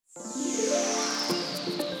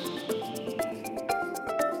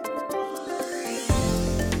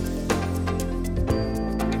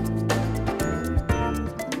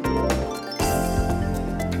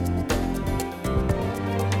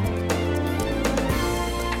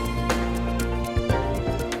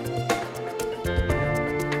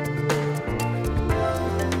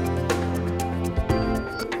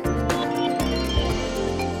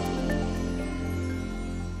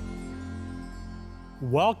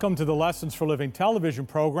Welcome to the Lessons for Living television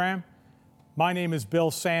program. My name is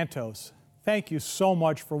Bill Santos. Thank you so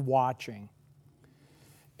much for watching.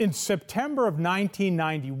 In September of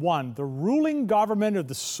 1991, the ruling government of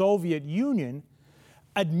the Soviet Union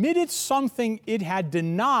admitted something it had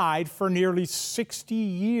denied for nearly 60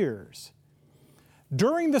 years.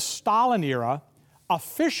 During the Stalin era,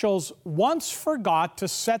 officials once forgot to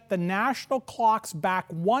set the national clocks back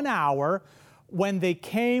 1 hour when they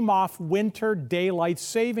came off winter daylight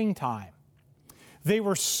saving time. They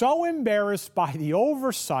were so embarrassed by the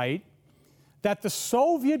oversight that the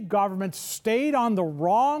Soviet government stayed on the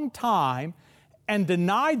wrong time and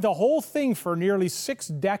denied the whole thing for nearly 6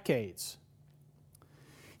 decades.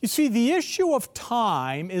 You see, the issue of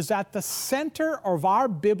time is at the center of our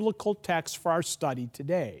biblical text for our study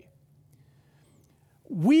today.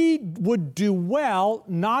 We would do well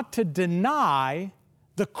not to deny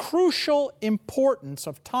the crucial importance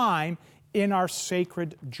of time in our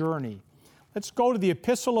sacred journey. Let's go to the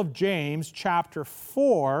Epistle of James, chapter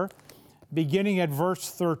 4, beginning at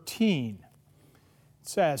verse 13. It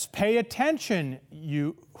says, "Pay attention,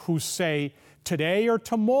 you who say, 'Today or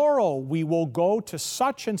tomorrow we will go to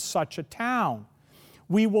such and such a town.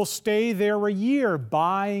 We will stay there a year,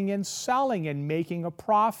 buying and selling and making a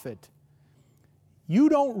profit.' You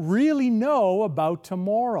don't really know about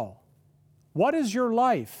tomorrow. What is your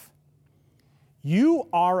life? You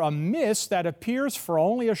are a mist that appears for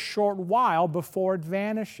only a short while before it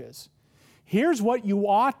vanishes. Here's what you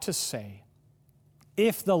ought to say.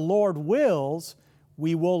 'If the Lord wills,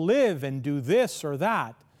 we will live and do this or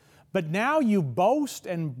that.' But now you boast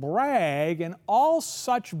and brag, and all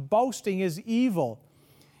such boasting is evil.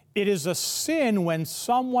 It is a sin when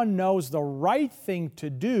someone knows the right thing to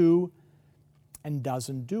do and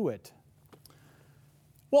doesn't do it."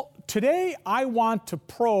 Well, today I want to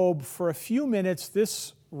probe for a few minutes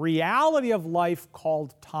this reality of life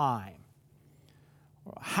called time.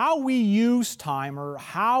 How we use time, or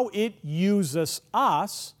how it uses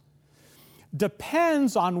us,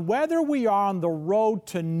 depends on whether we are on the road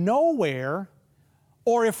to nowhere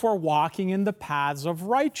or if we're walking in the paths of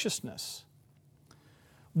righteousness.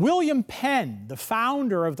 William Penn, the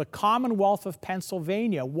founder of the Commonwealth of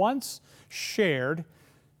Pennsylvania, once shared,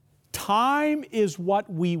 "Time is what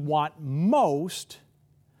we want most,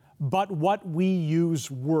 but what we use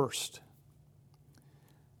worst."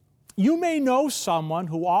 You may know someone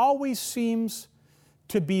who always seems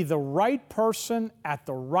to be the right person at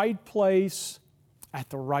the right place at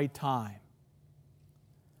the right time.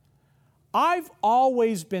 I've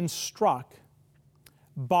always been struck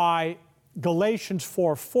by Galatians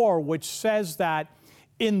 4:4, which says that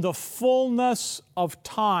in the fullness of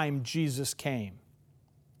time Jesus came.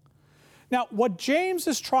 Now, what James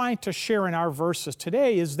is trying to share in our verses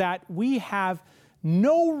today is that we have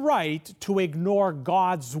no right to ignore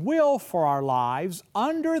God's will for our lives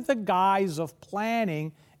under the guise of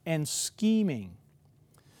planning and scheming.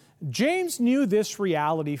 James knew this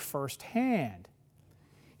reality firsthand.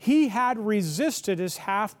 He had resisted his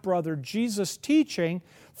half-brother Jesus' teaching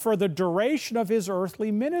for the duration of his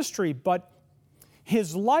earthly ministry, but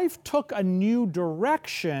his life took a new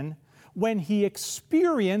direction when he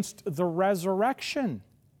experienced the resurrection.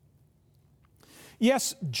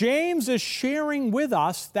 Yes, James is sharing with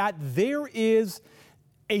us that there is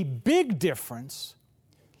a big difference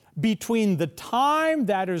between the time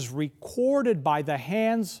that is recorded by the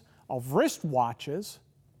hands of wristwatches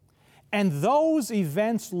and those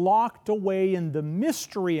events locked away in the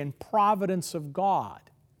mystery and providence of God.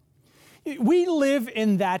 We live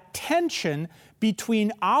in that tension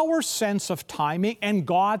between our sense of timing and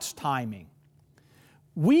God's timing.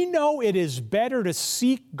 We know it is better to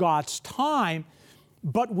seek God's time,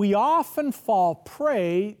 but we often fall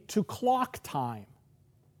prey to clock time.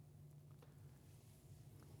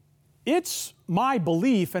 It's my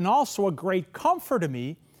belief, and also a great comfort to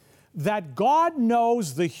me, that God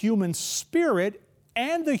knows the human spirit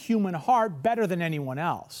and the human heart better than anyone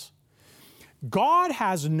else. God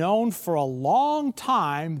has known for a long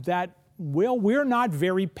time that, well, we're not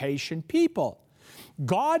very patient people.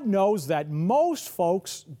 God knows that most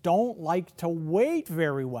folks don't like to wait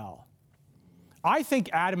very well. I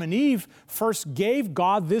think Adam and Eve first gave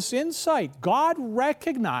God this insight. God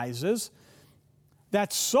recognizes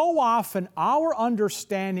that so often our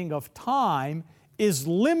understanding of time is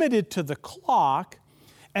limited to the clock,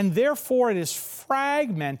 and therefore it is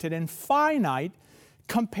fragmented and finite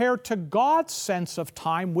compared to God's sense of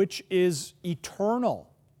time, which is eternal.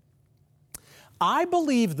 I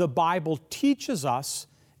believe the Bible teaches us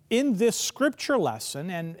in this scripture lesson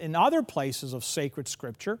and in other places of sacred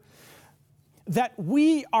scripture that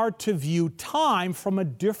we are to view time from a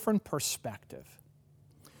different perspective.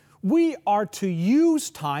 We are to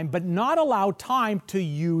use time, but not allow time to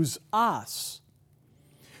use us.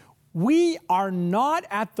 We are not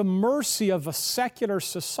at the mercy of a secular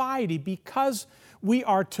society because we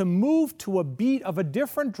are to move to a beat of a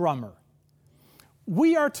different drummer.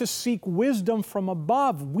 We are to seek wisdom from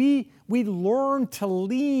above. We learn to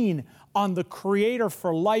lean on the Creator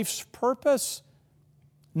for life's purpose,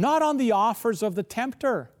 not on the offers of the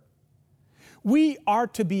tempter. We are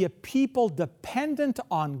to be a people dependent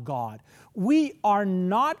on God. We are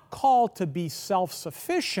not called to be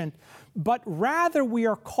self-sufficient, but rather we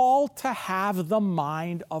are called to have the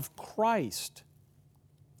mind of Christ.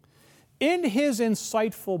 In his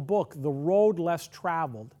insightful book, The Road Less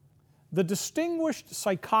Traveled, the distinguished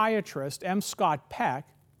psychiatrist M. Scott Peck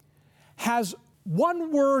has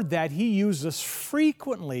one word that he uses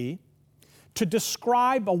frequently to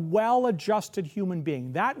describe a well-adjusted human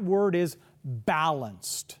being. That word is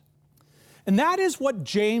balanced. And that is what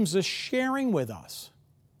James is sharing with us.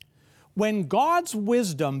 When God's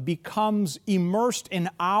wisdom becomes immersed in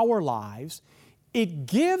our lives, it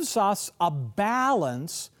gives us a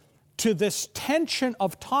balance to this tension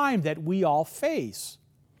of time that we all face.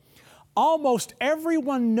 Almost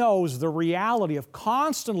everyone knows the reality of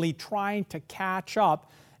constantly trying to catch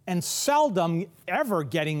up and seldom ever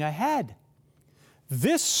getting ahead.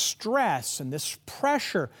 This stress and this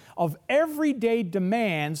pressure of everyday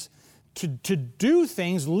demands to do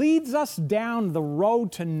things leads us down the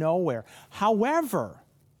road to nowhere. However,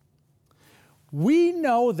 we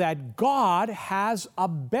know that God has a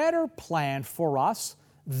better plan for us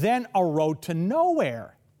than a road to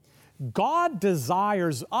nowhere. God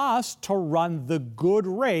desires us to run the good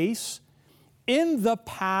race in the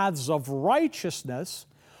paths of righteousness,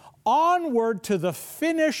 onward to the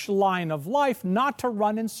finish line of life, not to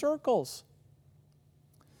run in circles.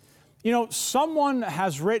 You know, someone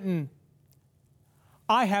has written,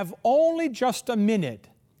 I have only just a minute,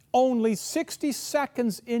 only 60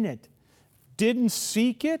 seconds in it. Didn't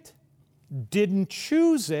seek it, didn't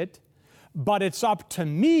choose it, but it's up to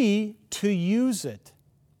me to use it.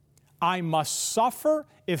 I must suffer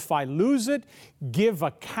if I lose it, give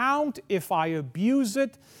account if I abuse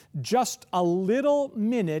it. Just a little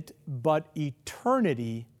minute, but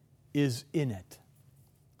eternity is in it.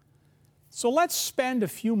 So let's spend a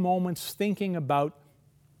few moments thinking about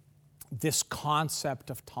this concept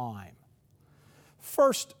of time.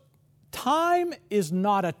 First, time is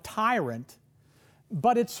not a tyrant,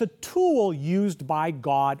 but it's a tool used by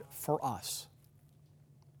God for us.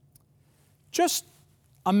 Just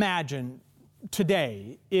imagine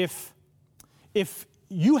today if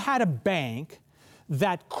you had a bank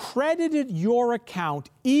that credited your account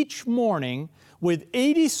each morning with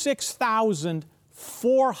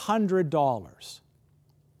 $86,400.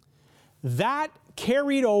 That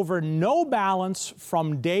carried over no balance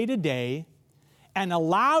from day to day and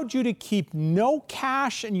allowed you to keep no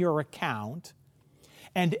cash in your account,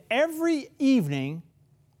 and every evening,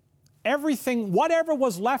 everything, whatever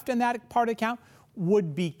was left in that part of the account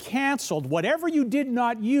would be canceled. Whatever you did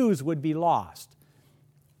not use would be lost.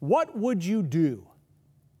 What would you do?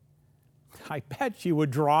 I bet you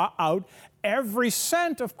would draw out every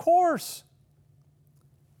cent, of course.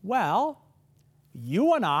 Well,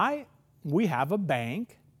 you and I, we have a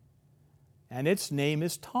bank, and its name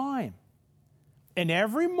is time. And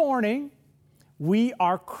every morning, we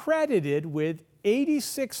are credited with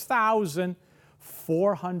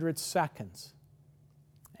 86,400 seconds.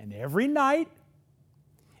 And every night,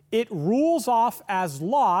 it rules off as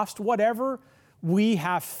lost whatever we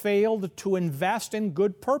have failed to invest in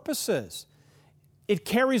good purposes. It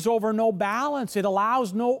carries over no balance. It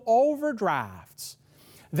allows no overdrafts.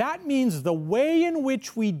 That means the way in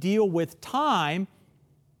which we deal with time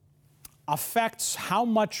affects how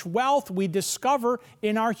much wealth we discover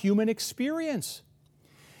in our human experience.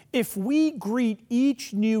 If we greet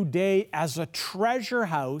each new day as a treasure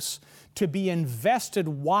house to be invested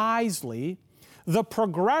wisely, the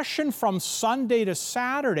progression from Sunday to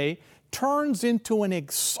Saturday turns into an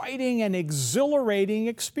exciting and exhilarating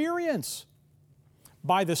experience.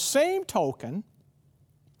 By the same token,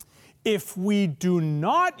 if we do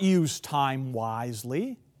not use time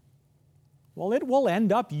wisely, well, it will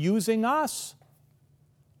end up using us.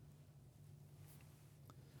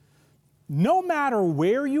 No matter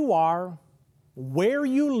where you are, where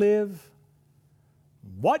you live,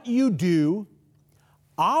 what you do,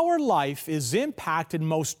 our life is impacted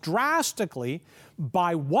most drastically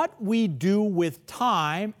by what we do with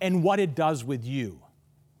time and what it does with you.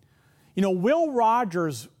 You know, Will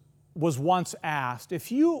Rogers was once asked,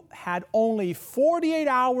 if you had only 48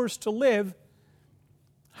 hours to live,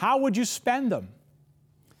 how would you spend them?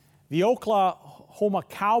 The whom a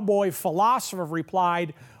cowboy philosopher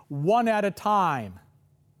replied, one at a time.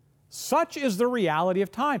 Such is the reality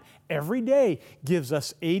of time. Every day gives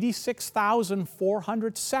us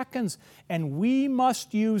 86,400 seconds, and we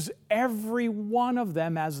must use every one of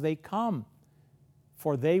them as they come,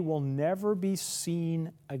 for they will never be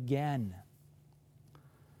seen again.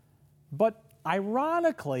 But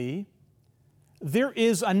ironically, there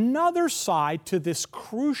is another side to this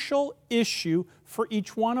crucial issue for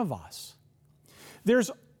each one of us. There's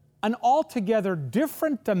an altogether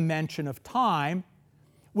different dimension of time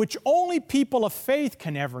which only people of faith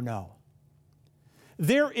can ever know.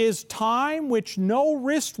 There is time which no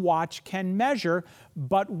wristwatch can measure,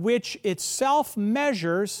 but which itself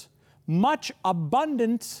measures how much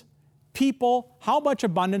abundance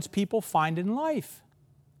people find in life.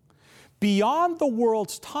 Beyond the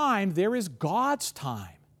world's time, there is God's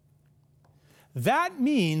time. That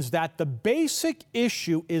means that the basic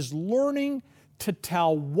issue is learning to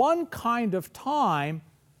tell one kind of time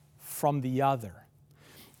from the other.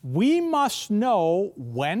 We must know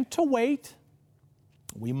when to wait.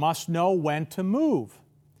 We must know when to move.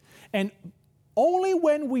 And only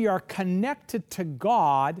when we are connected to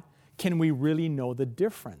God can we really know the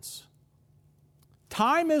difference.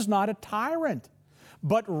 Time is not a tyrant,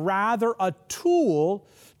 but rather a tool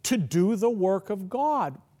to do the work of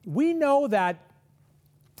God. We know that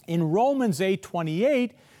in Romans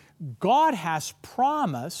 8:28, God has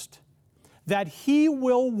promised that He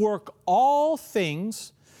will work all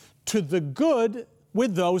things to the good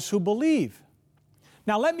with those who believe.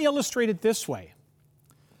 Now, let me illustrate it this way.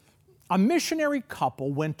 A missionary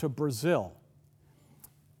couple went to Brazil.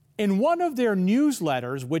 In one of their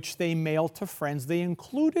newsletters, which they mailed to friends, they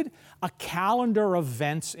included a calendar of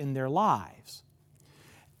events in their lives.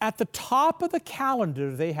 At the top of the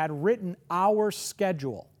calendar, they had written our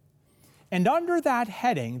schedule. And under that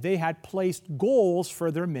heading, they had placed goals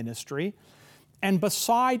for their ministry. And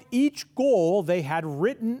beside each goal, they had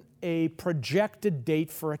written a projected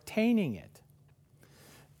date for attaining it.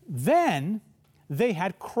 Then they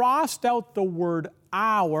had crossed out the word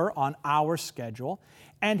hour on our schedule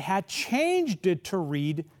and had changed it to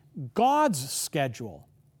read God's schedule.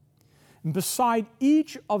 And beside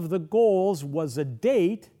each of the goals was a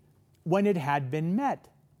date when it had been met.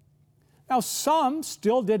 Now, some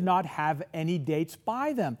still did not have any dates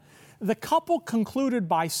by them. The couple concluded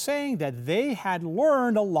by saying that they had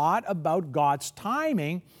learned a lot about God's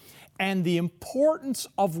timing and the importance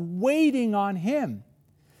of waiting on Him.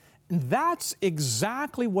 And that's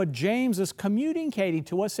exactly what James is communicating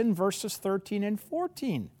to us in verses 13 and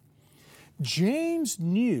 14. James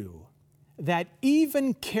knew that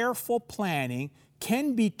even careful planning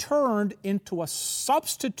can be turned into a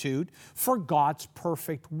substitute for God's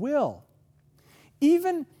perfect will.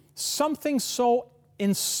 Even something so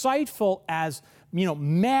insightful as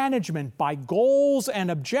management by goals and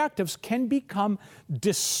objectives can become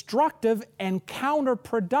destructive and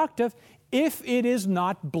counterproductive if it is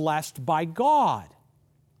not blessed by God.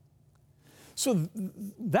 So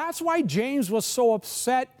that's why James was so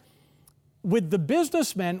upset with the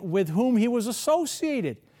businessmen with whom he was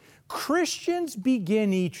associated. Christians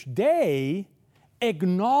begin each day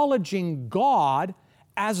acknowledging God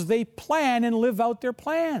as they plan and live out their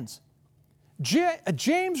plans.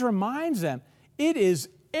 James reminds them, it is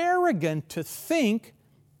arrogant to think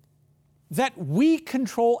that we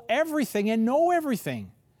control everything and know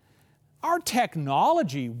everything. Our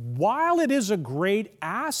technology, while it is a great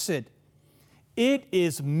asset, it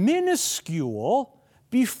is minuscule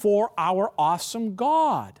before our awesome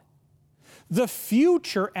God. The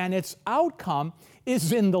future and its outcome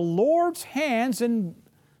is in the Lord's hands, and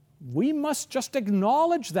we must just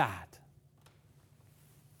acknowledge that.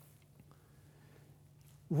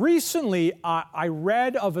 Recently, I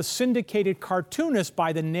read of a syndicated cartoonist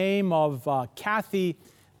by the name of Kathy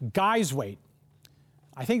Geiswait.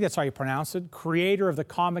 I think that's how you pronounce it, creator of the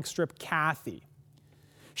comic strip Kathy.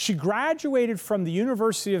 She graduated from the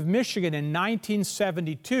University of Michigan in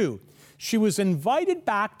 1972. She was invited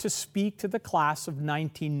back to speak to the class of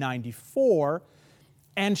 1994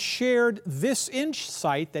 and shared this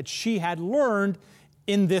insight that she had learned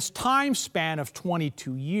in this time span of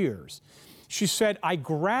 22 years. She said, I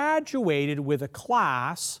graduated with a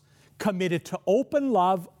class committed to open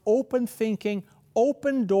love, open thinking,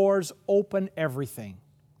 open doors, open everything.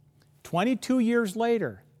 22 years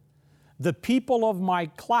later, the people of my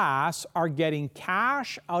class are getting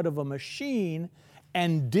cash out of a machine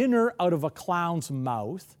and dinner out of a clown's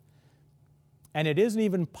mouth, and it isn't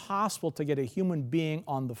even possible to get a human being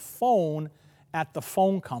on the phone at the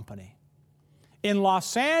phone company. In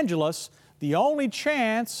Los Angeles, The only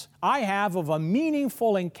chance I have of a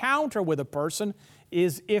meaningful encounter with a person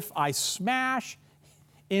is if I smash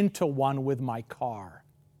into one with my car.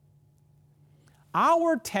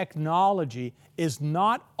 Our technology is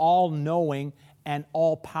not all-knowing and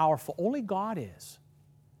all-powerful. Only God is.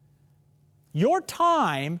 Your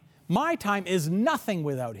time, my time, is nothing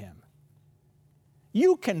without Him.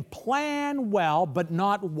 You can plan well, but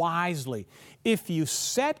not wisely. If you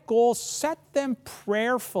set goals, set them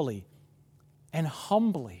prayerfully and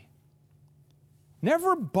humbly.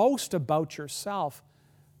 Never boast about yourself,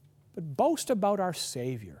 but boast about our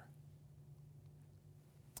Savior.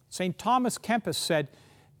 St. Thomas Kempis said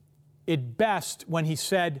it best when he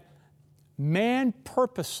said, "Man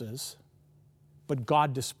purposes, but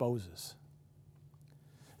God disposes."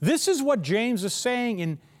 This is what James is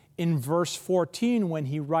saying in verse 14 when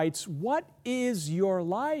he writes, "What is your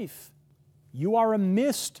life? You are a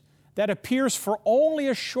mist that appears for only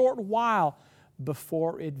a short while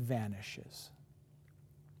before it vanishes."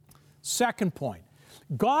 Second point,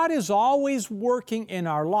 God is always working in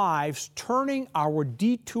our lives, turning our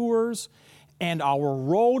detours and our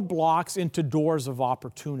roadblocks into doors of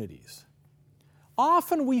opportunities.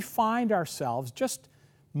 Often we find ourselves just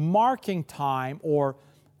marking time or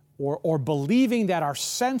believing that our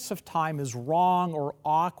sense of time is wrong or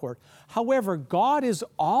awkward. However, God is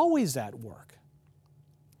always at work.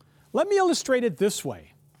 Let me illustrate it this way.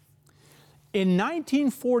 In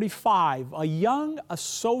 1945, a young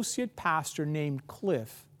associate pastor named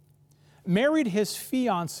Cliff married his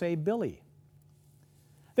fiancée, Billy.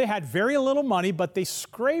 They had very little money, but they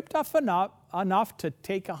scraped up enough to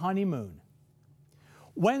take a honeymoon.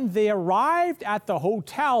 When they arrived at the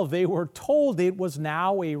hotel, they were told it was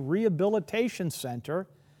now a rehabilitation center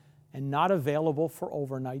and not available for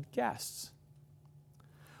overnight guests.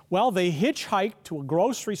 Well, they hitchhiked to a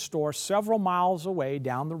grocery store several miles away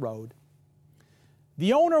down the road.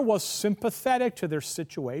 The owner was sympathetic to their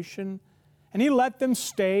situation, and he let them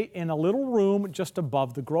stay in a little room just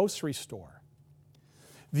above the grocery store.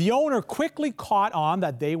 The owner quickly caught on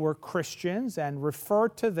that they were Christians and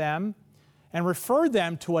referred them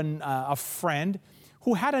to a friend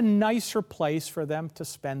who had a nicer place for them to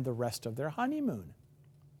spend the rest of their honeymoon.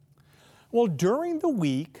 Well, during the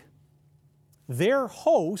week, their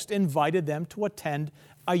host invited them to attend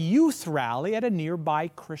a youth rally at a nearby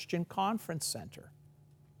Christian conference center.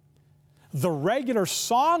 The regular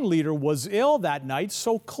song leader was ill that night,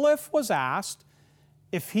 so Cliff was asked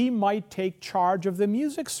if he might take charge of the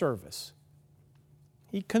music service.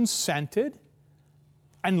 He consented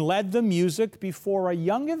and led the music before a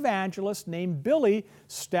young evangelist named Billy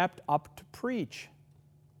stepped up to preach.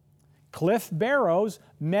 Cliff Barrows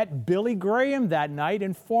met Billy Graham that night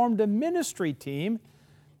and formed a ministry team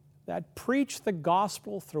that preached the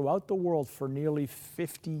gospel throughout the world for nearly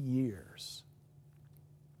 50 years.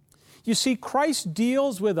 You see, Christ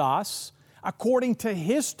deals with us according to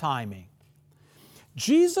His timing.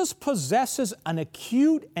 Jesus possesses an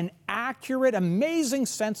acute and accurate, amazing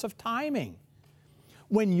sense of timing.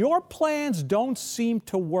 When your plans don't seem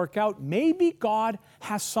to work out, maybe God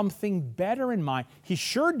has something better in mind. He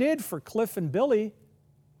sure did for Cliff and Billy.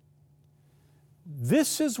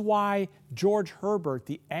 This is why George Herbert,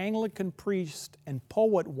 the Anglican priest and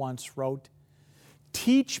poet, once wrote,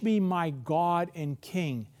 "Teach me, my God and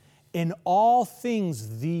King, in all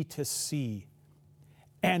things Thee to see,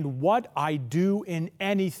 and what I do in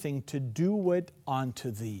anything to do it unto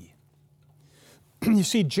Thee." You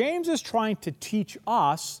see, James is trying to teach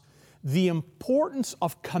us the importance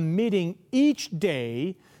of committing each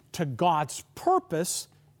day to God's purpose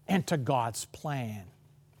and to God's plan.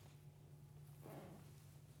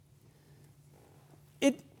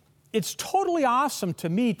 It's totally awesome to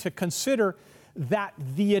me to consider that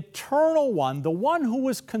the Eternal One, the one who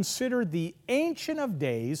was considered the Ancient of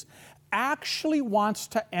Days, actually wants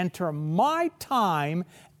to enter my time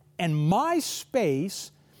and my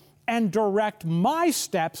space and direct my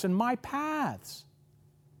steps and my paths.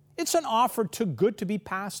 It's an offer too good to be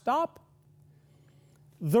passed up.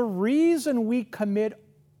 The reason we commit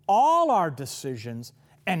all our decisions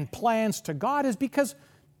and plans to God is because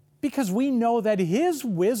we know that His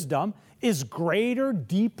wisdom is greater,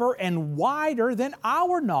 deeper, and wider than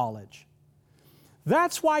our knowledge.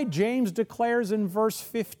 That's why James declares in verse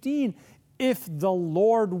 15, "If the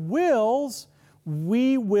Lord wills,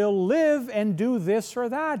 we will live and do this or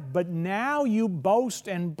that. But now you boast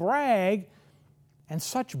and brag, and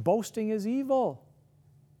such boasting is evil."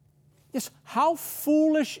 Yes, how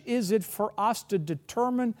foolish is it for us to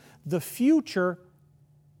determine the future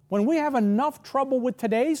when we have enough trouble with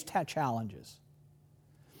today's challenges?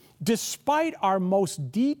 Despite our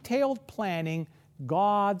most detailed planning,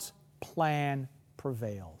 God's plan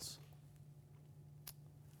prevails.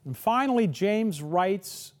 And finally, James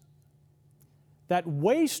writes that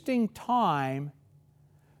wasting time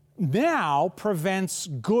now prevents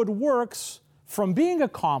good works from being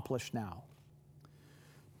accomplished now.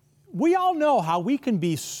 We all know how we can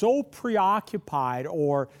be so preoccupied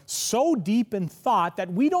or so deep in thought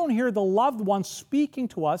that we don't hear the loved ones speaking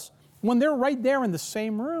to us when they're right there in the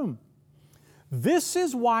same room. This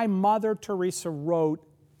is why Mother Teresa wrote,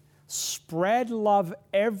 "Spread love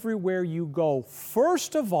everywhere you go.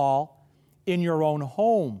 First of all, in your own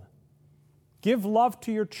home. Give love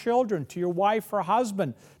to your children, to your wife or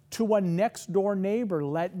husband, to a next-door neighbor.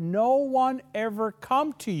 Let no one ever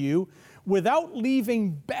come to you without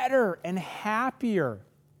leaving better and happier.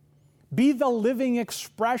 Be the living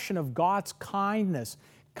expression of God's kindness.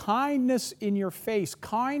 Kindness in your face,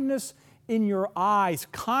 kindness in your eyes,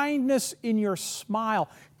 kindness in your smile,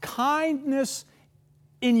 kindness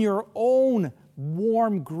in your own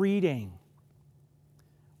warm greeting."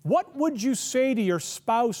 What would you say to your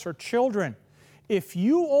spouse or children if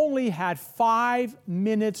you only had 5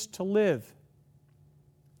 minutes to live?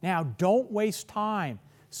 Now, don't waste time.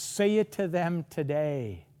 Say it to them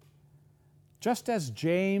today. Just as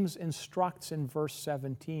James instructs in verse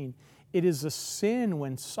 17, it is a sin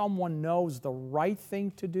when someone knows the right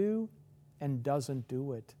thing to do and doesn't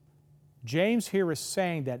do it. James here is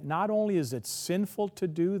saying that not only is it sinful to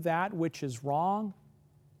do that which is wrong,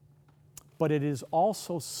 but it is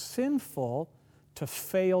also sinful to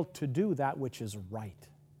fail to do that which is right.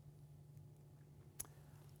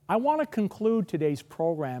 I want to conclude today's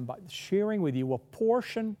program by sharing with you a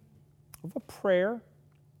portion of a prayer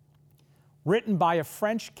written by a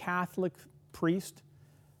French Catholic priest,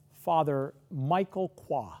 Father Michael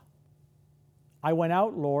Croix. "I went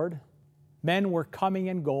out, Lord. Men were coming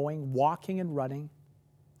and going, walking and running.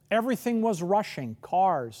 Everything was rushing,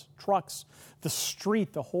 cars, trucks, the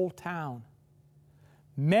street, the whole town.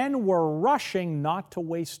 Men were rushing not to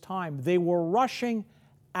waste time. They were rushing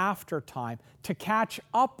after time, to catch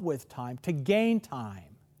up with time, to gain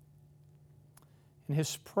time." In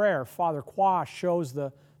his prayer, Father Croix shows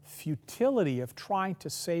the futility of trying to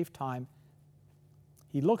save time.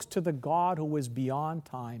 He looks to the God who is beyond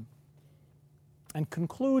time and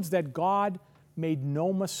concludes that God made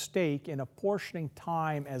no mistake in apportioning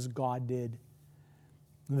time as God did.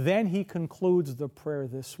 Then he concludes the prayer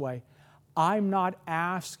this way: "I'm not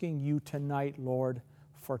asking you tonight, Lord,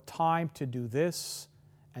 for time to do this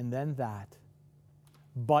and then that,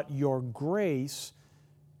 but your grace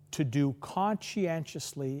to do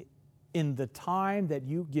conscientiously in the time that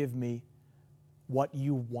you give me what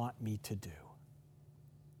you want me to do."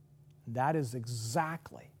 That is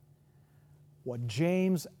exactly what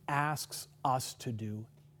James asks us to do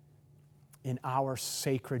in our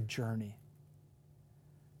sacred journey.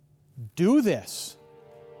 Do this,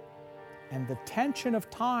 and the tension of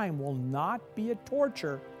time will not be a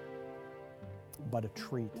torture, but a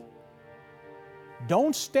treat.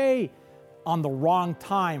 Don't stay on the wrong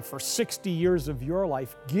time for 60 years of your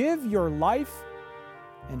life. Give your life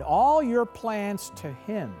and all your plans to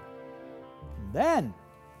Him.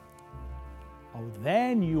 And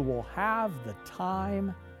then you will have the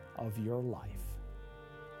time of your life.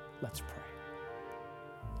 Let's pray.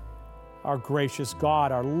 Our gracious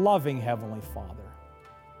God, our loving Heavenly Father,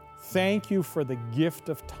 thank you for the gift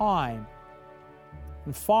of time.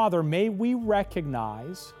 And Father, may we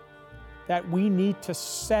recognize that we need to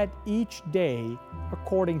set each day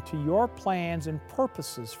according to your plans and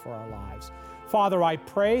purposes for our lives. Father, I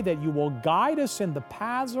pray that you will guide us in the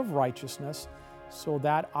paths of righteousness so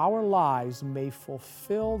that our lives may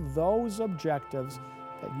fulfill those objectives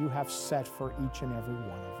that you have set for each and every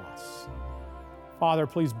one of us. Father,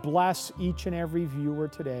 please bless each and every viewer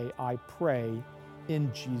today, I pray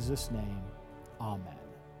in Jesus' name. Amen.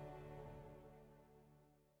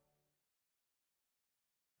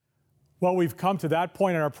 Well, we've come to that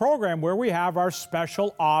point in our program where we have our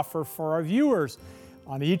special offer for our viewers.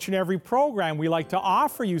 On each and every program, we like to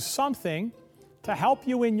offer you something to help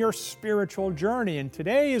you in your spiritual journey. And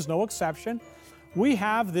today is no exception. We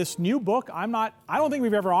have this new book. I don't think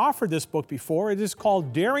we've ever offered this book before. It is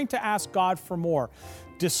called Daring to Ask God for More.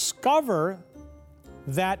 Discover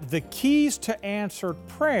that the keys to answered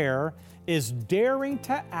prayer is daring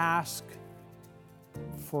to ask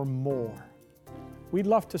for more. We'd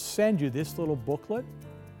love to send you this little booklet.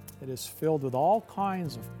 It is filled with all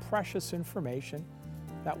kinds of precious information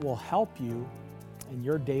that will help you in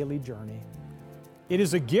your daily journey. It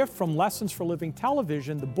is a gift from Lessons for Living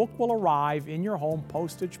Television. The book will arrive in your home,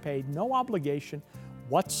 postage paid, no obligation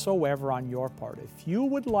whatsoever on your part. If you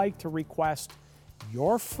would like to request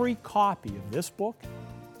your free copy of this book,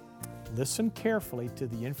 Listen carefully to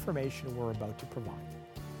the information we're about to provide.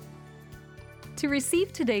 To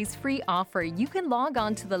receive today's free offer, you can log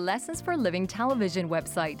on to the Lessons for Living television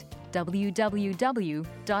website,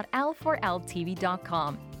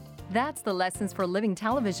 www.l4ltv.com. That's the Lessons for Living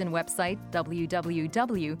television website,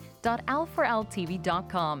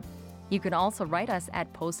 www.l4ltv.com. You can also write us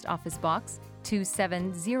at Post Office Box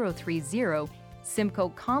 27030, Simcoe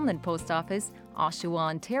Conlin Post Office, Oshawa,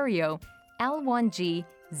 Ontario, L1G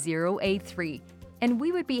 0A3, and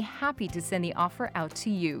we would be happy to send the offer out to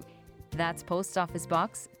you. That's Post Office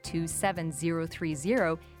Box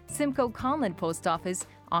 27030, Simcoe Conlin Post Office,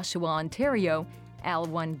 Oshawa, Ontario,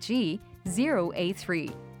 L1G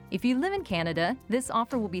 0A3. If you live in Canada, this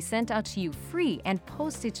offer will be sent out to you free and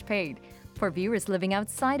postage paid. For viewers living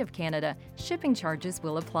outside of Canada, shipping charges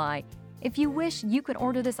will apply. If you wish, you could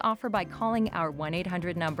order this offer by calling our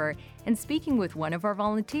 1-800 number and speaking with one of our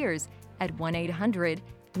volunteers at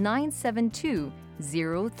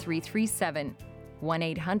 1-800-972-0337.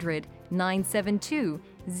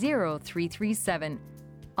 1-800-972-0337.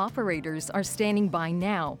 Operators are standing by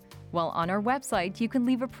now. While on our website, you can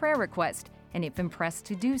leave a prayer request, and if impressed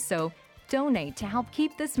to do so, donate to help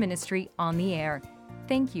keep this ministry on the air.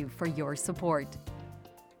 Thank you for your support.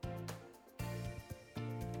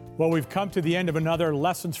 Well, we've come to the end of another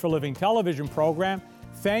Lessons for Living television program.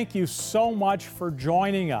 Thank you so much for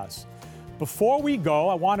joining us. Before we go,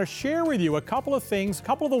 I want to share with you a couple of things, a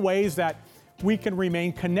couple of the ways that we can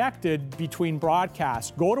remain connected between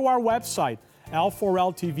broadcasts. Go to our website,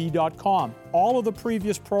 l4ltv.com. All of the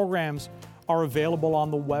previous programs are available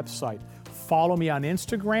on the website. Follow me on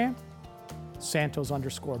Instagram,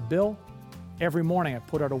 Santos_Bill. Every morning I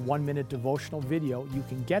put out a 1-minute devotional video. You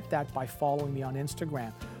can get that by following me on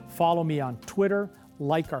Instagram. Follow me on Twitter,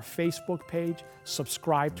 like our Facebook page,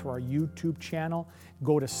 subscribe to our YouTube channel,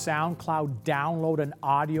 go to SoundCloud, download an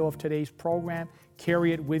audio of today's program,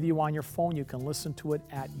 carry it with you on your phone. You can listen to it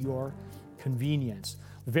at your convenience.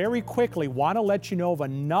 Very quickly, want to let you know of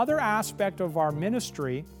another aspect of our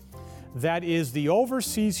ministry, that is the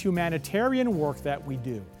overseas humanitarian work that we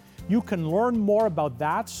do. You can learn more about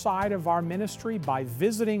that side of our ministry by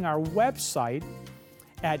visiting our website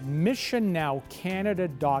at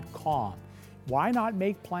missionnowcanada.com. Why not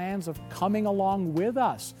make plans of coming along with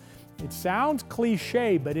us? It sounds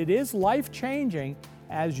cliche, but it is life-changing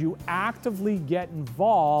as you actively get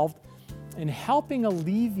involved in helping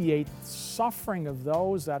alleviate the suffering of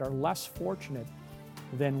those that are less fortunate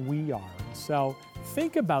than we are. So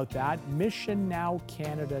think about that,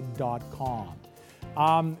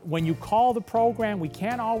 missionnowcanada.com. When you call the program, we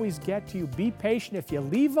can't always get to you. Be patient. If you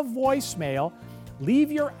leave a voicemail,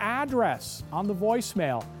 leave your address on the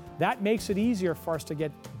voicemail. That makes it easier for us to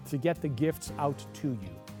get the gifts out to you.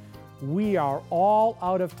 We are all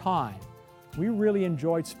out of time. We really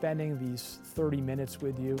enjoyed spending these 30 minutes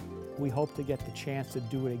with you. We hope to get the chance to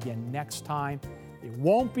do it again next time. It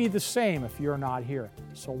won't be the same if you're not here,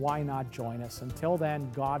 so why not join us? Until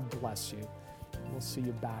then, God bless you. We'll see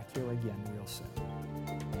you back here again real soon.